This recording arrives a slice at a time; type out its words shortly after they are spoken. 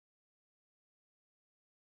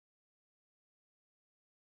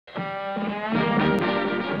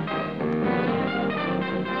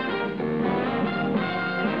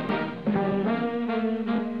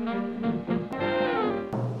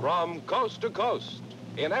From coast to coast,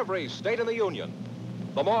 in every state in the Union,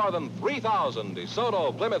 the more than 3,000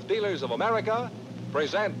 DeSoto Plymouth dealers of America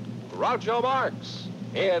present Groucho Marx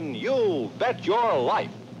in You Bet Your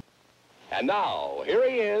Life. And now, here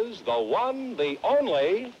he is, the one, the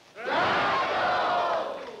only...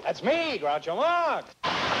 Groucho! That's me, Groucho Marx.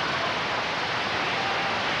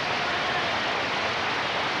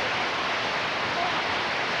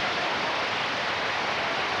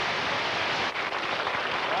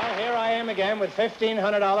 Here I am again with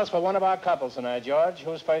 $1,500 for one of our couples tonight, George.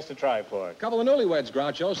 Who's first to try for it? Couple of newlyweds,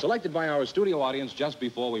 Groucho, selected by our studio audience just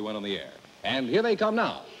before we went on the air. And here they come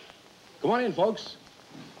now. Come on in, folks.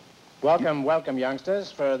 Welcome, welcome,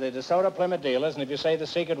 youngsters, for the DeSoto Plymouth dealers. And if you say the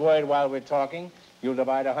secret word while we're talking, you'll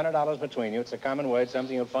divide $100 between you. It's a common word,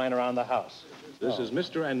 something you'll find around the house. This is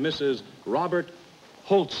Mr. and Mrs. Robert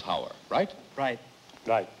Holtzhauer, right? Right.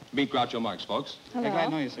 Right. Meet Groucho Marx, folks. Hello. Glad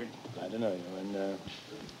to know you, sir. Glad to know you.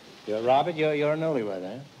 And, Robert, you're a newlywed,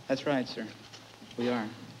 eh? That's right, sir. We are.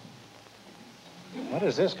 What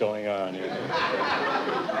is this going on here?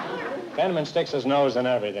 Penman sticks his nose in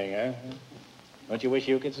everything, eh? Don't you wish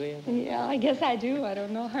you could see it? Yeah, I guess I do. I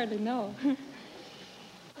don't know, hardly know.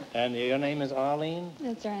 And your name is Arlene?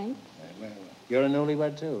 That's right. You're a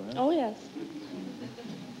newlywed, too, huh? Oh, yes.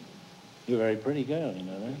 You're a very pretty girl, you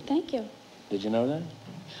know that? Thank you. Did you know that?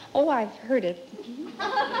 Oh, I've heard it,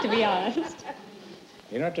 to be honest.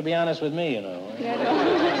 You don't have to be honest with me, you know. Yeah, no.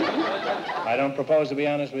 I don't propose to be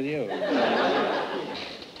honest with you.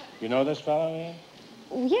 You know this fellow here?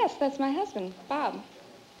 Yes, that's my husband, Bob.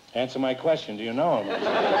 Answer my question. Do you know him?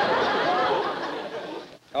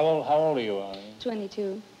 How old are you, Arlene?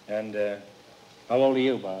 22. And how old are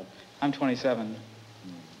you, Bob? I'm 27.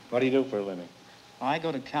 What do you do for a living? Well, I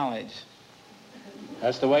go to college.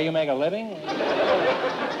 That's the way you make a living?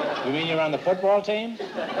 You mean you're on the football team?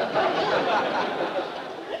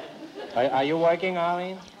 Are you working,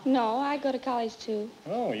 Arlene? No, I go to college, too.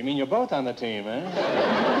 Oh, you mean you're both on the team, eh?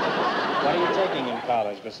 What are you taking in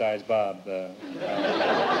college besides Bob?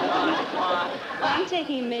 I'm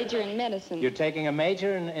taking a major in medicine. You're taking a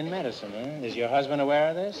major in medicine, huh? Is your husband aware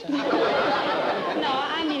of this? No,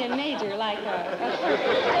 I mean a major, like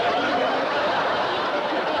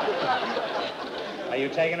Are you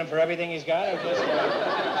taking him for everything he's got, or just...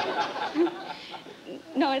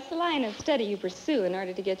 No, it's the line of study you pursue in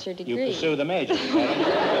order to get your degree. You pursue the major.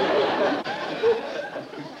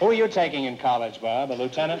 Who are you taking in college, Bob? A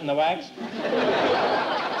lieutenant in the wax?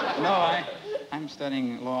 No, I'm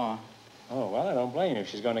studying law. Oh, well, I don't blame you.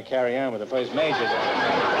 She's going to carry on with the first major.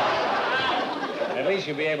 At least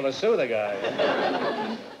you'll be able to sue the guy.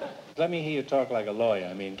 Let me hear you talk like a lawyer.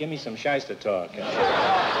 I mean, give me some shyster talk. We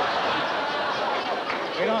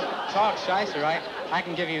don't talk shyster, right? I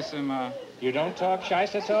can give you some, You don't talk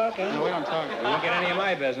shyster talk, huh? No, we don't talk. You won't get any of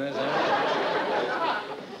my business, huh?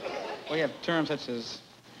 We have terms such as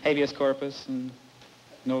habeas corpus and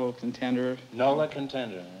nolo contender. Nola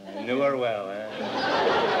contender. I knew her well, huh?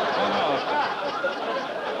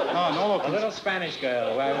 No, nolo A contender. little Spanish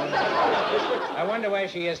girl. I wonder where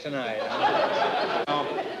she is tonight. Huh? No,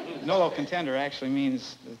 nolo contender actually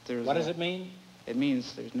means that there's... What does it mean? It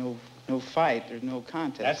means there's no fight, there's no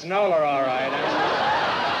contest. That's Nola, all right.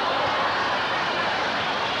 Huh?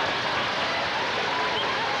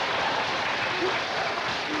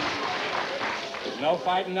 No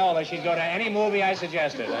fighting Nola. She'd go to any movie I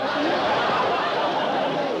suggested.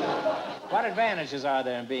 What advantages are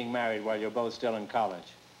there in being married while you're both still in college?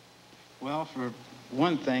 Well, for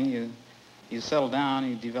one thing, you settle down,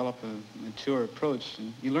 you develop a mature approach,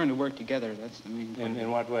 and you learn to work together. That's the main thing.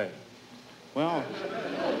 In what way? Well,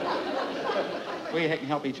 we can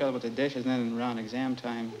help each other with the dishes, and then around exam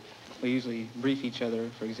time, we usually brief each other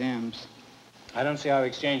for exams. I don't see how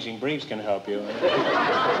exchanging briefs can help you.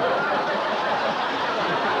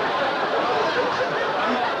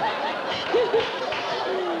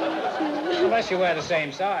 Unless you wear the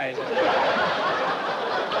same size.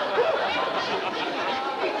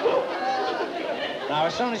 Now,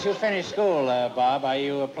 as soon as you finish school, Bob, are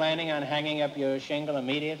you planning on hanging up your shingle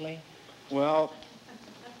immediately? Well,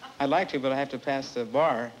 I'd like to, but I have to pass the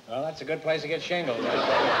bar. Well, that's a good place to get shingled.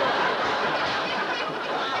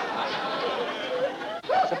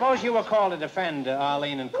 Suppose you were called to defend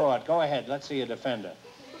Arlene in court. Go ahead. Let's see you defend her.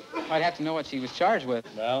 I'd have to know what she was charged with.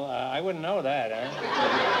 Well, I wouldn't know that, huh?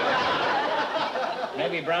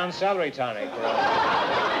 Maybe brown celery tonic.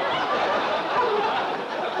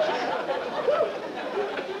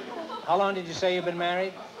 How long did you say you've been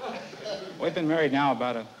married? We've been married now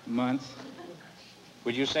about a month.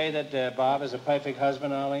 Would you say that Bob is a perfect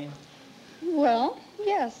husband, Arlene? Well,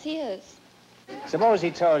 yes, he is. Suppose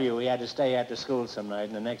he told you he had to stay after school some night,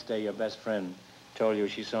 and the next day your best friend told you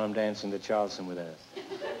she saw him dancing to Charleston with a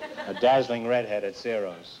dazzling redhead at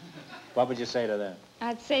Ciro's. What would you say to that?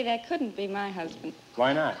 I'd say that couldn't be my husband.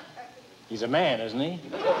 Why not? He's a man, isn't he?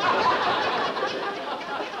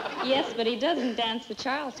 Yes, but he doesn't dance the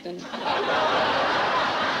Charleston.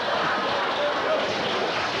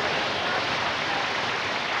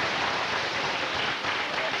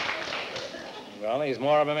 Well, he's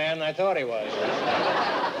more of a man than I thought he was.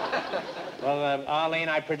 Well, Arlene,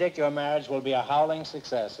 I predict your marriage will be a howling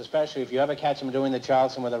success, especially if you ever catch him doing the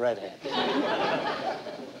Charleston with a redhead.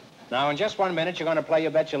 Now, in just 1 minute, you're going to play You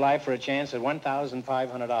Bet Your Life for a chance at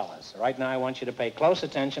 $1,500. Right now, I want you to pay close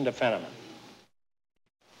attention to Fenneman.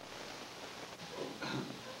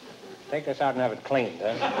 Take this out and have it cleaned,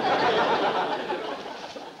 huh?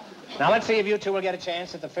 Now, let's see if you two will get a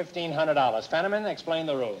chance at the $1,500. Fenneman, explain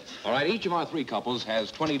the rules. All right, each of our three couples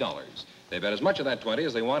has $20. They bet as much of that 20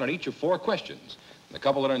 as they want on each of 4 questions. The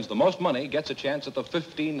couple that earns the most money gets a chance at the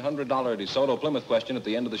 $1,500 DeSoto Plymouth question at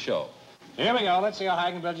the end of the show. Here we go. Let's see how high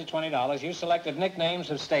I can build you $20. You selected nicknames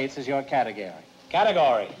of states as your category.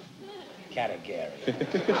 Category.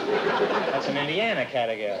 That's an Indiana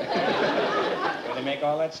category. Where they make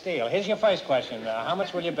all that steel. Here's your first question. How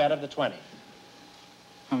much will you bet of the 20?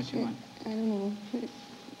 How much you want? I don't know.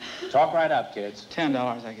 Talk right up, kids.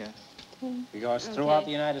 $10, I guess. Because throughout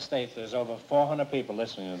the United States, there's over 400 people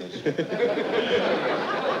listening to this.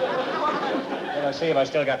 Let's see if I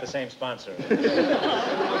still got the same sponsor.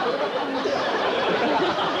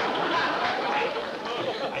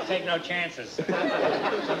 I take no chances.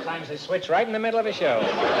 Sometimes they switch right in the middle of a show.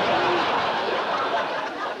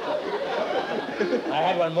 I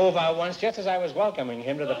had one move out once just as I was welcoming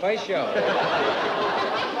him to the first show.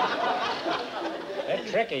 They're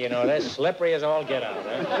tricky, you know. They're slippery as all get out,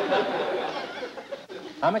 huh?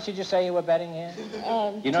 How much did you say you were betting here? You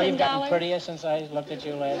know, $10. you've gotten prettier since I looked at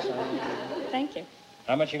you last time. Thank you.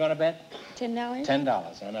 How much you going to bet? $10?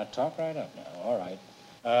 $10. Now, talk right up now. All right.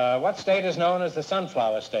 What state is known as the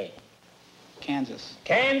Sunflower State? Kansas.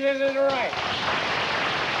 Kansas is right.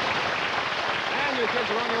 And your kids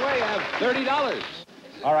are on your way. You have $30.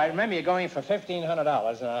 All right, remember, you're going for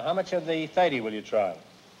 $1,500. How much of the 30 will you try?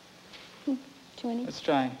 20? Let's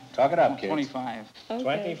try. Talk it up, kids. 25. Okay.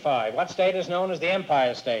 25. What state is known as the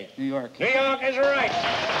Empire State? New York. New York is right.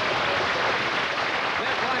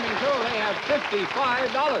 They're climbing through. They have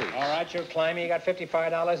 $55. All right, you're climbing. You got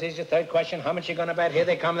 $55. Here's your third question. How much you going to bet? Here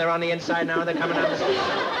they come. They're on the inside now. They're coming down the street.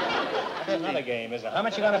 That's another game, isn't it? How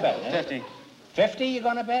much you going to bet? 50. 50 you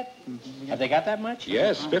going to bet? Have they got that much?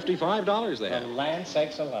 Yes, $55 they For have. land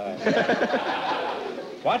sakes alive.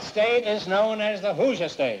 What state is known as the Hoosier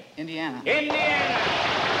State? Indiana. Indiana! And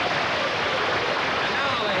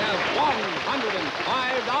now they have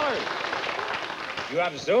 $105. You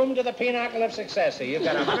have zoomed to the pinnacle of success here. You've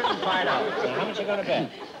got $105. Now, how much you going to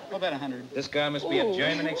bet? I'll bet 100. This girl must be of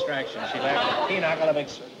German extraction. She lacks the pinnacle of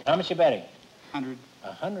How much you betting? 100.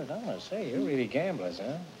 $100. Say, you're really gamblers,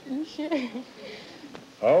 huh? Sure.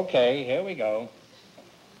 Okay, here we go.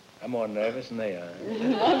 I'm more nervous than they are.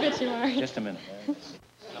 I'll bet you are. Just a minute. Huh?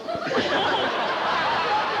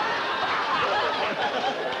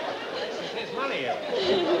 This is his money.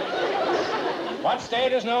 What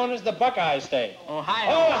state is known as the Buckeye State? Ohio.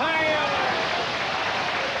 Ohio!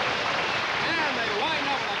 And they wind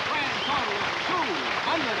up with a grand total of $205.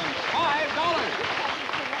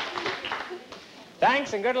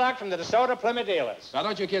 Thanks and good luck from the DeSoto Plymouth dealers. Now,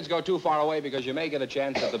 don't you kids go too far away because you may get a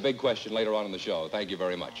chance at the big question later on in the show. Thank you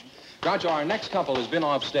very much. Groucho, our next couple has been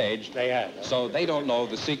off stage. They have. So they don't know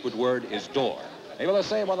the secret word is door. Maybe they'll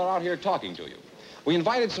say it while they're out here talking to you. We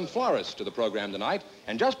invited some florists to the program tonight,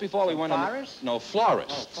 and just before we went florists? on... No,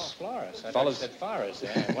 florists. Oh, florists. I Fellas- thought you said forest.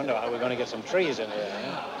 Yeah, I wonder how we're going to get some trees in here.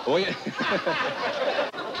 Huh? Oh, yeah.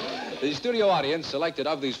 The studio audience selected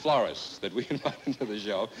of these florists that we invited to the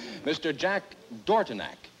show, Mr. Jack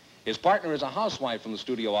Dortonak. His partner is a housewife from the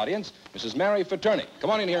studio audience, Mrs. Mary Fraternic.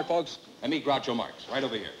 Come on in here, folks, and meet Groucho Marx, right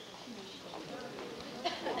over here.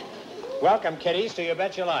 Welcome, kiddies, to You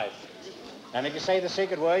Bet Your Life. And if you say the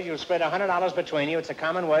secret word, you'll split $100 between you. It's a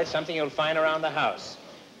common word, something you'll find around the house.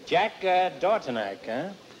 Jack Dortonak, huh?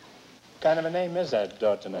 What kind of a name is that,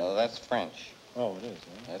 Dortonak? Well, that's French. Oh, it is,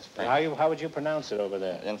 huh? That's French. How would you pronounce it over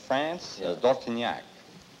there? In France, Dortignac.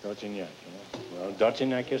 Dortignac, huh? Well,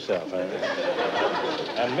 Dortignac yourself, huh?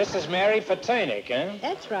 And Mrs. Mary Fraternic, huh?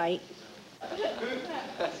 That's right.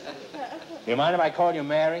 You mind if I call you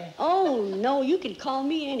Mary? Oh, no, you can call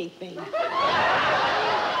me anything.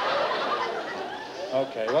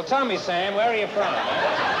 Okay. Well, tell me, Sam, where are you from?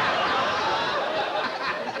 Huh?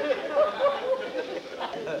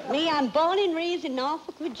 Me, I'm born and raised in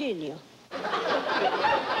Norfolk, Virginia.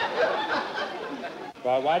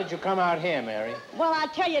 Well, why did you come out here, Mary? Well, I'll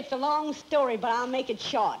tell you, it's a long story, but I'll make it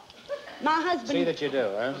short. My husband... See that you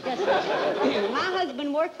do, huh? Yes, sir. My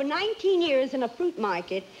husband worked for 19 years in a fruit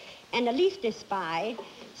market, and the least spied.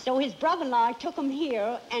 So his brother-in-law took him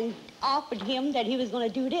here and offered him that he was going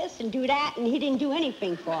to do this and do that, and he didn't do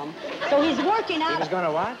anything for him. So he's working out... He was going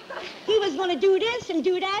to what? He was going to do this and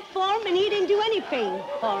do that for him, and he didn't do anything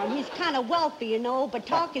for him. He's kind of wealthy, you know, but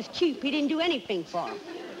talk is cheap. He didn't do anything for him.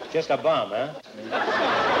 Just a bum, huh?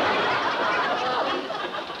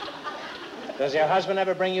 Does your husband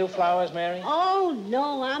ever bring you flowers, Mary? Oh,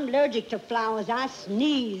 no, I'm allergic to flowers. I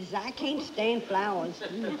sneeze. I can't stand flowers.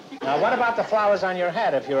 Now, what about the flowers on your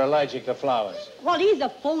hat if you're allergic to flowers? Well, he's a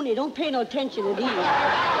phony. Don't pay no attention to these.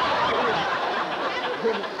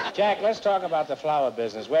 Jack, let's talk about the flower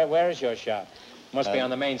business. Where is your shop? Must be on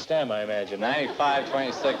the main stem, I imagine.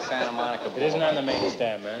 9526 Santa Monica Boulevard. It isn't on the main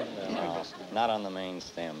stem, man. No, not on the main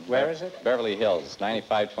stem. Where is it? Beverly Hills,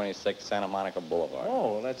 9526 Santa Monica Boulevard.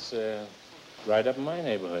 Oh, well, that's right up in my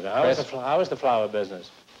neighborhood. How is the flower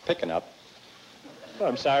business? Picking up. Well,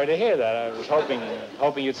 I'm sorry to hear that. I was hoping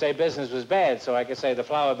you'd say business was bad so I could say the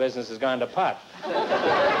flower business has gone to pot.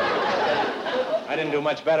 I didn't do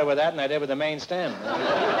much better with that than I did with the main stem.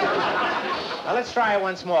 Now, let's try it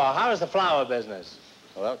once more. How is the flower business?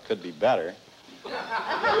 Well, that could be better. Well,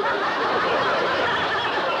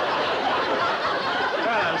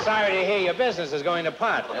 I'm sorry to hear your business is going to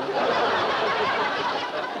pot.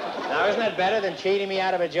 Now, isn't that better than cheating me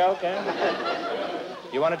out of a joke, huh?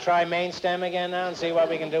 You want to try main stem again now and see what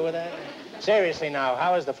we can do with that? Seriously now,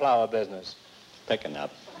 how is the flower business? Picking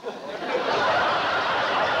up.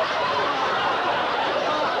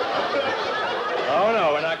 Oh,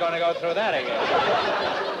 no, we're not going to go through that again.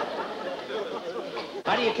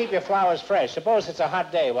 How do you keep your flowers fresh? Suppose it's a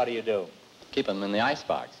hot day, what do you do? Keep them in the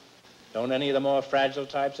icebox. Don't any of the more fragile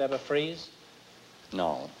types ever freeze?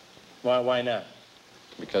 No, Why not?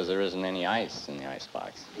 because there isn't any ice in the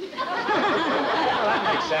icebox. Well,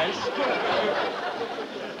 that makes sense.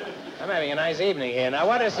 I'm having a nice evening here. Now,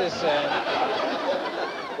 what is this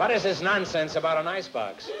nonsense about an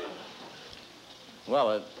icebox?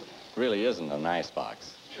 Well, it really isn't an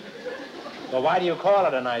icebox. Well, why do you call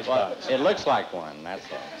it an icebox? Well, it looks like one, that's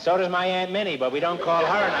all. So does my Aunt Minnie, but we don't call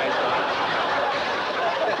her an icebox.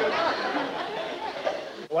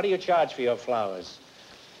 What do you charge for your flowers?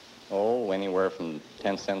 Oh, anywhere from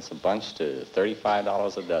 10 cents a bunch to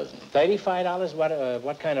 $35 a dozen. $35?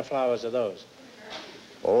 What kind of flowers are those?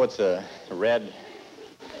 Oh, it's a red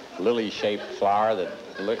lily-shaped flower that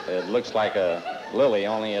it looks like a lily,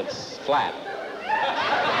 only it's flat.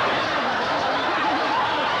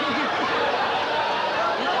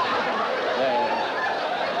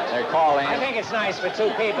 They're called... I think it's nice for two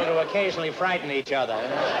people to occasionally frighten each other.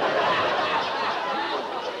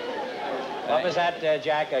 What was that,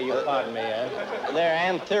 Jack? You pardon me, They're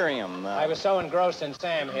anthurium. I was so engrossed in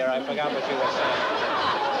Sam here, I forgot what you were saying.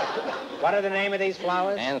 What are the name of these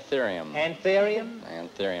flowers? Anthurium. Anthurium?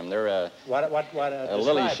 Anthurium. They're a describe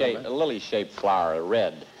them. lily-shaped flower, a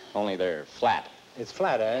red, only they're flat. It's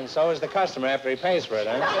flat, and so is the customer after he pays for it,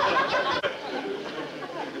 huh?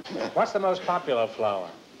 What's the most popular flower?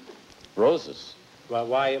 Roses. Well,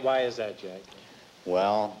 why is that, Jack?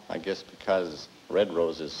 Well, I guess because red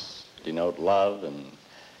roses denote love, and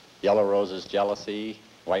yellow roses, jealousy,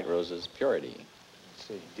 white roses, purity. Let's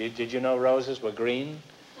see. Did you know roses were green?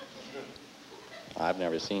 I've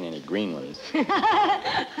never seen any green ones. Well,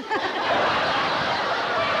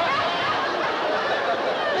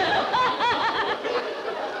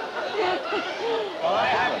 I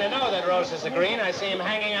happen to know that roses are green. I see them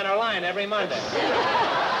hanging on our line every Monday.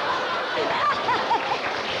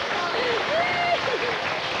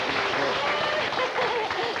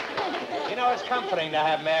 You know, it's comforting to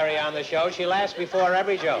have Mary on the show. She laughs before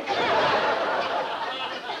every joke.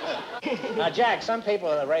 Now, Jack, some people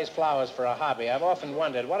raise flowers for a hobby. I've often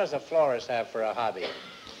wondered, what does a florist have for a hobby?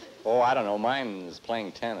 Oh, I don't know. Mine is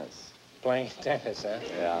playing tennis. Playing tennis, huh?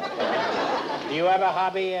 Yeah. Do you have a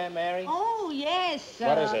hobby, Mary? Oh, yes.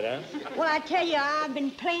 What is it, huh? Well, I tell you, I've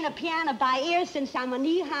been playing a piano by ear since I'm a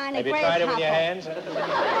knee-high and a Have you grasshopper. tried it with your hands? No,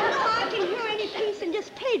 I can hear any piece and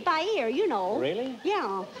just play it by ear, you know. Really?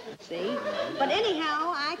 Yeah, see? But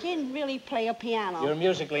anyhow, I can really play a piano. You're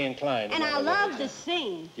musically inclined. And I love to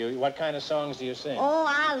sing. What kind of songs do you sing? Oh,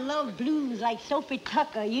 I love blues like Sophie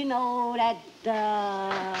Tucker, you know, that,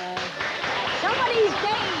 some of these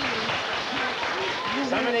days.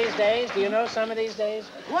 Some of these days? Do you know some of these days?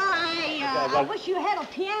 Well, I wish you had a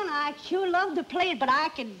piano. I sure love to play it, but I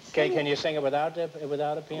can Okay, sing. can you sing it without a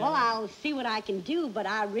piano? Well, I'll see what I can do, but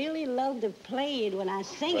I really love to play it. When I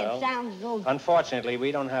sing, Well, it sounds so... Unfortunately,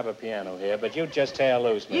 we don't have a piano here, but you just tear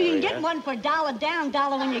loose, Mary. You can get one for $1 down,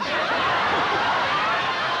 $1 when you get it.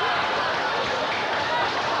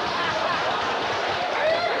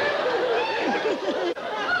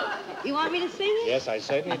 You want me to sing it? Yes, I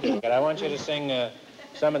certainly do. But I want you to sing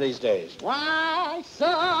Some of These Days. Why,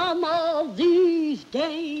 some of these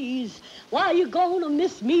days, why you gonna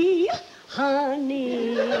miss me,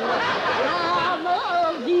 honey? Some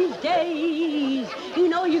of these days, you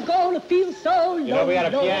know you're gonna feel so low. You know, we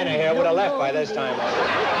had a piano here. Would have left by this time.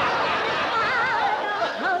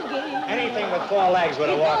 Anything with 4 legs would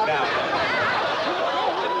have walked out.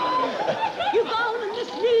 You're gonna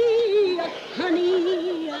miss me,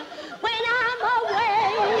 honey, when I'm away.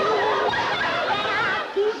 When I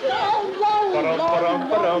feel so low, low, low,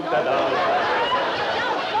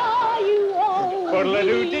 just for you, oh,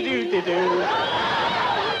 Poodle-a-doo-dee-doo-dee-doo. oh,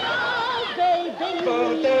 baby.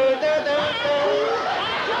 Poodle-dee-doo-dee-doo.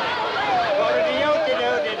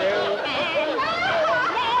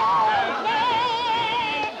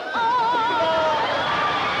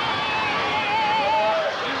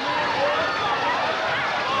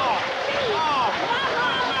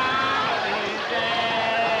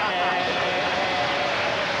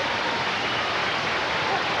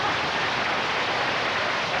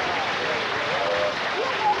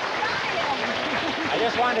 I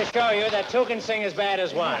just wanted to show you that 2 can sing as bad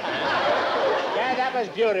as 1. Yeah, that was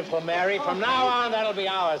beautiful, Mary. From now on, that'll be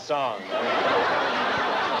our song.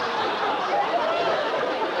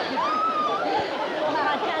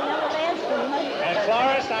 And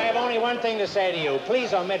florist, I have only one thing to say to you.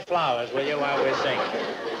 Please omit flowers, will you, while we're singing?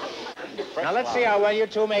 Now, let's see how well you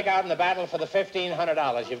two make out in the battle for the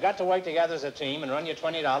 $1,500. You've got to work together as a team and run your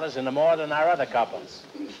 $20 into more than our other couples.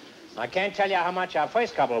 I can't tell you how much our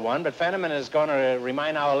first couple won, but Fenneman is going to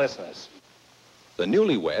remind our listeners. The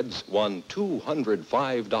newlyweds won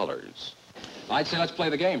 $205. I'd say let's play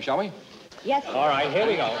the game, shall we? Yes, sir. All right, here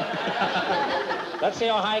we go. Let's see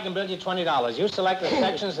how high I can build you $20. You select the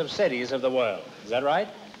sections of cities of the world. Is that right?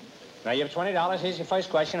 Now, you have $20. Here's your first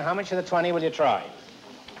question. How much of the 20 will you try?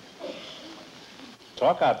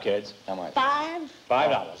 Talk up, kids. How much? $5.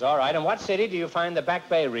 $5. All right. In what city do you find the Back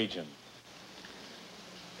Bay region?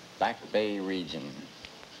 Back Bay region.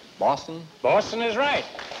 Boston? Boston is right.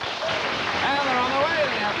 And they're on the way.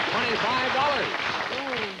 They have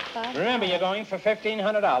 $25. Remember, you're going for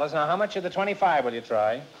 $1,500. Now, how much of the 25 will you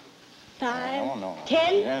try? Oh, no.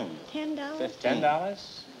 10? Yeah. $10?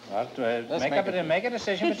 $10? Well, make a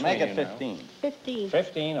decision between Make it you 15. now. 15.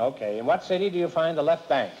 15, okay. In what city do you find the left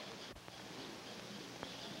bank?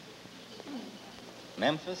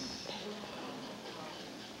 Memphis?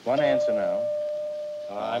 One answer now.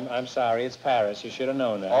 I'm sorry, it's Paris. You should have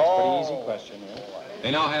known that. It's a pretty easy question. Yeah?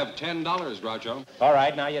 They now have $10, Groucho. All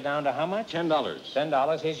right, now you're down to how much? $10.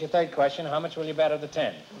 $10. Here's your third question. How much will you bet of the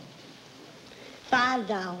 10?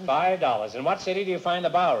 $5. $5. In what city do you find the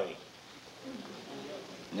Bowery?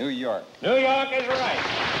 New York. New York is right.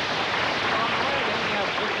 They have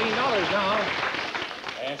 $15 now.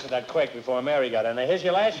 I answered that quick before Mary got in. Now, here's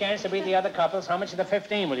your last chance to beat the other couples. How much of the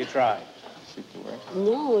 15 will you try?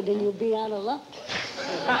 No, then you'll be out of luck.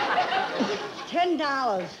 $10.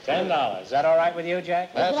 $10. Is that all right with you,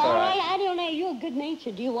 Jack? That's Is it all right. I don't know. You're good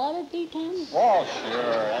natured. Do you want it to be 10? Oh, sure.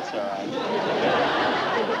 That's all right.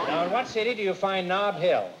 Now, in what city do you find Nob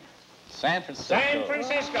Hill? San Francisco. San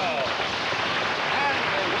Francisco.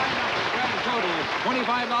 And they wind up with a grand total of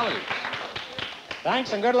 $25.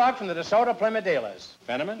 Thanks and good luck from the DeSoto Plymouth dealers.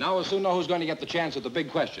 Fenneman? Now we'll soon know who's going to get the chance at the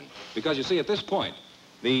big question. Because you see, at this point,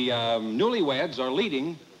 the newlyweds are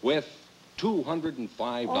leading with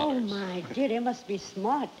 $205. Oh, my dear, they must be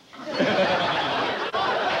smart.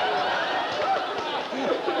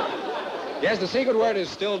 Yes, the secret word is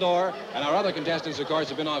still door, and our other contestants, of course,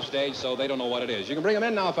 have been off stage, so they don't know what it is. You can bring them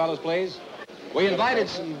in now, fellas, please. We invited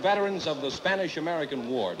some veterans of the Spanish-American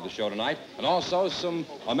War to the show tonight, and also some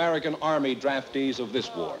American Army draftees of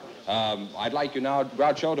this war. I'd like you now,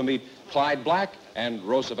 Groucho, to meet Clyde Black and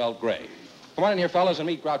Roosevelt Gray. Come on in here, fellas, and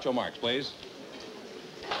meet Groucho Marx, please.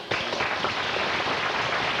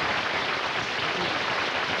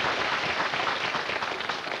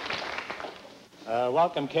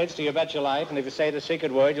 Welcome, kids, to You Bet Your Life. And if you say the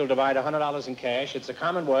secret word, you'll divide $100 in cash. It's a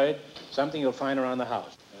common word, something you'll find around the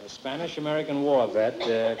house. Spanish-American War vet,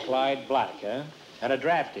 Clyde Black, huh? And a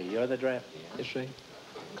draftee. You're the draftee. Yes, sir.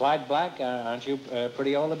 Clyde Black, aren't you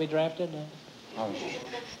pretty old to be drafted? I was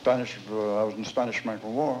in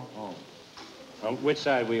Spanish-American War. Oh. Which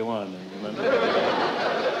side were you on, remember?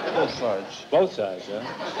 Both sides. Both sides, huh?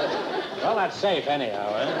 Well, that's safe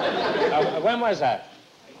anyhow, huh? When was that?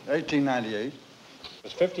 1898. It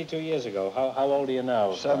was 52 years ago. How old are you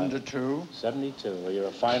now? 72. 72. Well, you're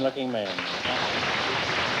a fine-looking man.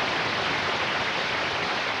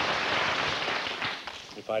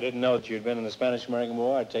 If I didn't know that you'd been in the Spanish-American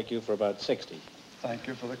War, I'd take you for about 60. Thank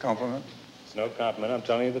you for the compliment. It's no compliment. I'm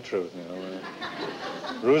telling you the truth, you know.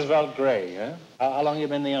 Roosevelt Gray, huh? How long you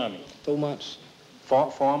been in the Army? 2 months.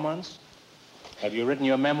 4 months? Have you written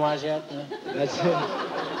your memoirs yet? That's it.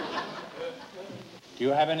 Do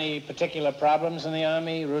you have any particular problems in the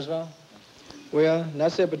Army, Roosevelt? Well,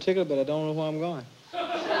 not so particular, but I don't know where I'm going.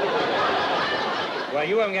 Well,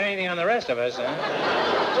 you won't get anything on the rest of us, huh?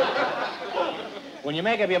 When you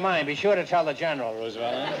make up your mind, be sure to tell the general,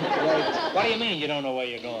 Roosevelt, huh? Right. What do you mean you don't know where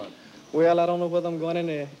you're going? Well, I don't know whether I'm going in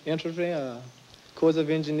the infantry, Corps of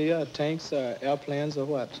Engineer, tanks, airplanes, or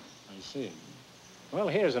what. I see. Well,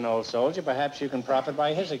 here's an old soldier. Perhaps you can profit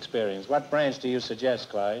by his experience. What branch do you suggest,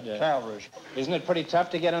 Clyde? Cavalry. Isn't it pretty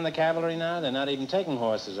tough to get in the cavalry now? They're not even taking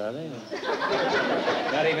horses, are they?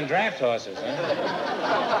 Not even draft horses, huh?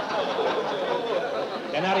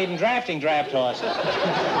 They're not even drafting draft horses.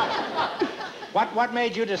 What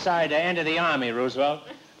made you decide to enter the Army, Roosevelt?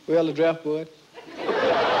 Well, the draft board.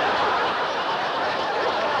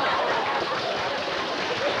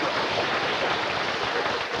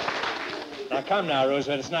 Now, come now,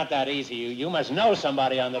 Roosevelt. It's not that easy. You must know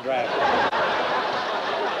somebody on the draft board.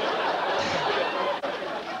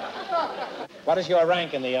 What is your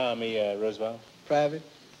rank in the Army, Roosevelt? Private.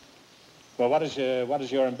 Well, what is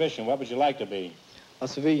your ambition? What would you like to be? A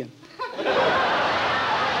civilian.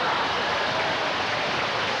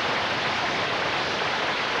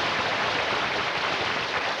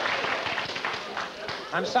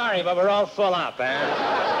 I'm sorry, but we're all full up, eh?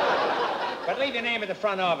 But leave your name at the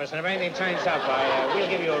front office, and if anything turns up, we'll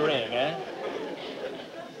give you a ring, eh?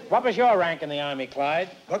 What was your rank in the Army, Clyde?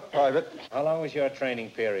 Look, private. How long was your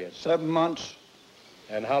training period? 7 months.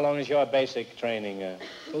 And how long is your basic training?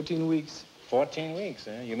 14 weeks. 14 weeks,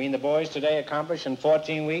 eh? You mean the boys today accomplished in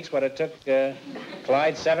 14 weeks what it took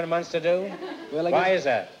Clyde 7 months to do? Well, Why is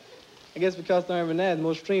that? I guess because the Army now is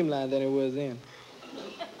more streamlined than it was then.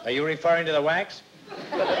 Are you referring to the wax?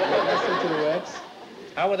 Listen to the wax.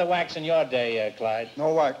 How were the wax in your day, Clyde?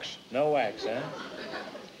 No wax. No wax, huh?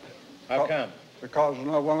 How come? Because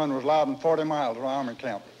no woman was allowed in 40 miles of Army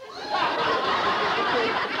camp.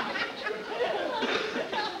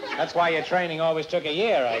 That's why your training always took a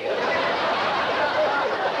year, I guess.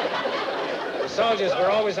 The soldiers were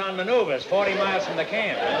always on maneuvers, 40 miles from the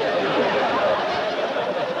camp.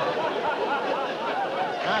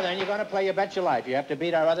 Now then, you're going to play You Bet Your Life. You have to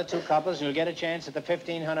beat our other 2 couples, and you'll get a chance at the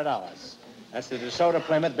 $1,500. That's the DeSoto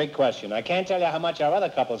Plymouth big question. I can't tell you how much our other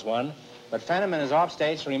couples won, but Fenneman is off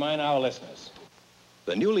stage to remind our listeners.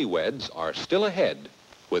 The newlyweds are still ahead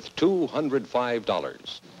with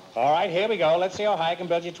 $205. All right, here we go. Let's see how high I can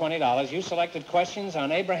build you $20. You selected questions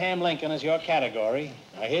on Abraham Lincoln as your category.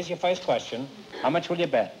 Now, here's your first question. How much will you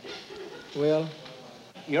bet? Well,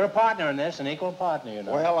 You're a partner in this, an equal partner, you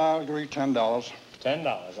know. Well, I'll agree $10.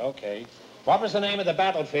 $10, okay. What was the name of the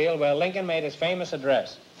battlefield where Lincoln made his famous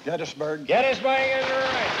address? Gettysburg. Gettysburg is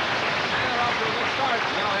right. And off to a good start. We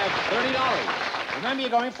now have $30. Remember, you're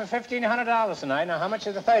going for $1,500 tonight. Now, how much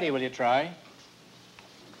of the 30 will you try?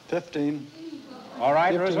 15. All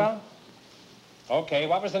right, 15. Roosevelt? Okay,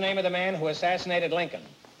 what was the name of the man who assassinated Lincoln?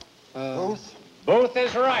 Booth. Booth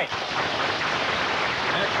is right.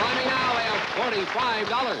 They're climbing now. They have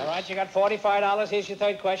 $45. All right, you got $45. Here's your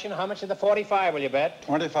third question. How much of the 45 will you bet?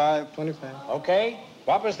 25. 25. Okay.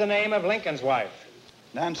 What was the name of Lincoln's wife?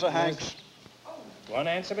 Nancy Hanks. One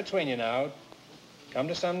answer between you now. Come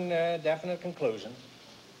to some definite conclusion.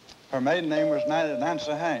 Her maiden name was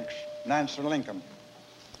Nancy Hanks. Nancy Lincoln.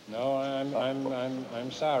 No,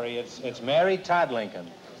 I'm sorry. It's Mary Todd Lincoln.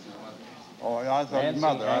 Oh, I thought Nancy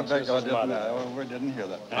mother. I Hanks beg was I his didn't. mother. We didn't hear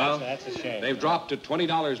that. That's a shame. They've dropped to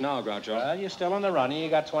 $20 now, Groucho. Well, you're still in the running. You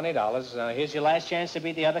got $20. Here's your last chance to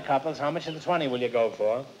beat the other couples. How much of the 20 will you go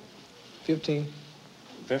for? 15.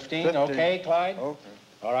 15? 15. Okay, Clyde? Okay.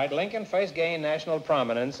 All right, Lincoln first gained national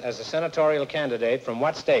prominence as a senatorial candidate from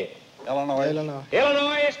what state? Illinois. Illinois.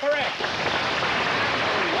 Illinois is correct.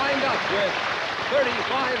 Wind up with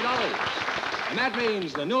 $35. And that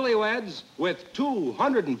means the newlyweds, with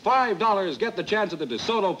 $205, get the chance at the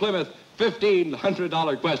DeSoto Plymouth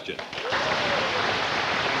 $1,500 question.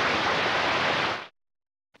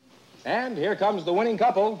 And here comes the winning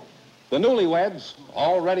couple, the newlyweds,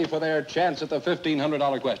 all ready for their chance at the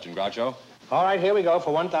 $1,500 question, Groucho. All right, here we go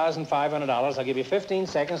for $1,500. I'll give you 15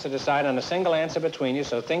 seconds to decide on a single answer between you,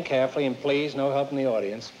 so think carefully and please, no help in the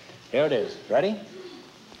audience. Here it is. Ready?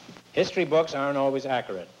 History books aren't always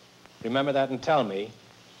accurate. Remember that and tell me,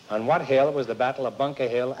 on what hill was the Battle of Bunker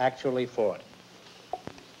Hill actually fought?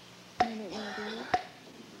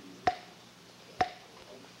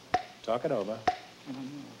 Talk it over.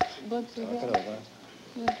 Talk it over.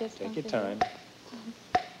 Take your time.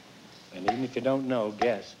 And even if you don't know,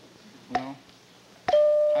 guess. Well,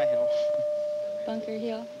 High Hill. Bunker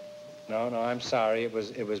Hill. No, I'm sorry. It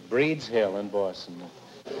was Breed's Hill in Boston.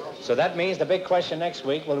 So that means the big question next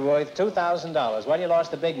week will be worth $2,000. Well, you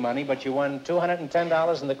lost the big money, but you won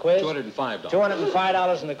 $210 in the quiz. $205.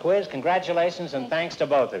 $205 in the quiz. Congratulations and thanks to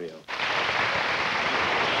both of you.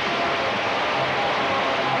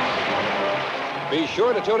 Be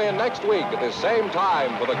sure to tune in next week at the same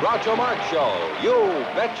time for the Groucho Marx Show. You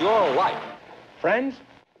bet your life. Friends,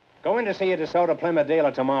 go in to see a DeSoto Plymouth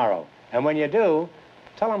dealer tomorrow. And when you do,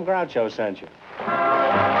 tell them Groucho sent you.